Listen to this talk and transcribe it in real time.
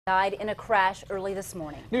Died in a crash early this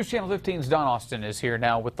morning. News Channel 15's Don Austin is here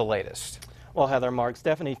now with the latest. Well, Heather, Mark,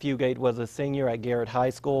 Stephanie Fugate was a senior at Garrett High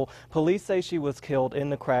School. Police say she was killed in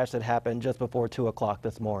the crash that happened just before 2 o'clock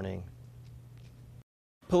this morning.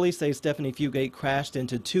 Police say Stephanie Fugate crashed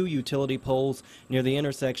into two utility poles near the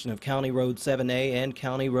intersection of County Road 7A and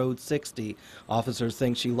County Road 60. Officers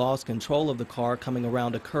think she lost control of the car coming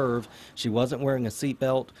around a curve. She wasn't wearing a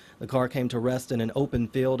seatbelt. The car came to rest in an open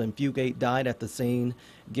field and Fugate died at the scene.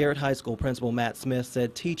 Garrett High School Principal Matt Smith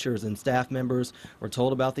said teachers and staff members were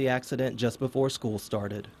told about the accident just before school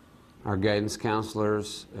started. Our guidance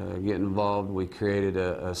counselors get involved. We created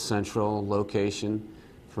a central location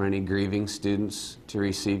for any grieving students to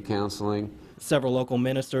receive counseling. Several local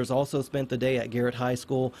ministers also spent the day at Garrett High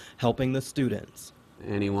School helping the students.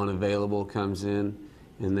 Anyone available comes in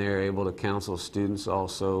and they're able to counsel students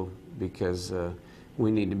also, because we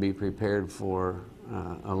need to be prepared for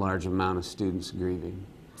a large amount of students grieving.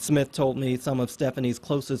 Smith told me some of Stephanie's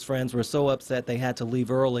closest friends were so upset they had to leave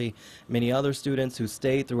early. Many other students who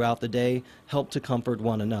stayed throughout the day helped to comfort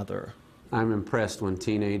one another. I'm impressed when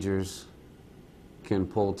teenagers can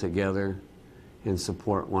pull together and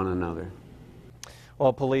support one another.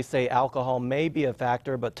 Well, police say alcohol may be a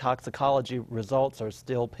factor, but toxicology results are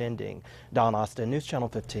still pending. Don Austin, News Channel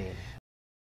 15.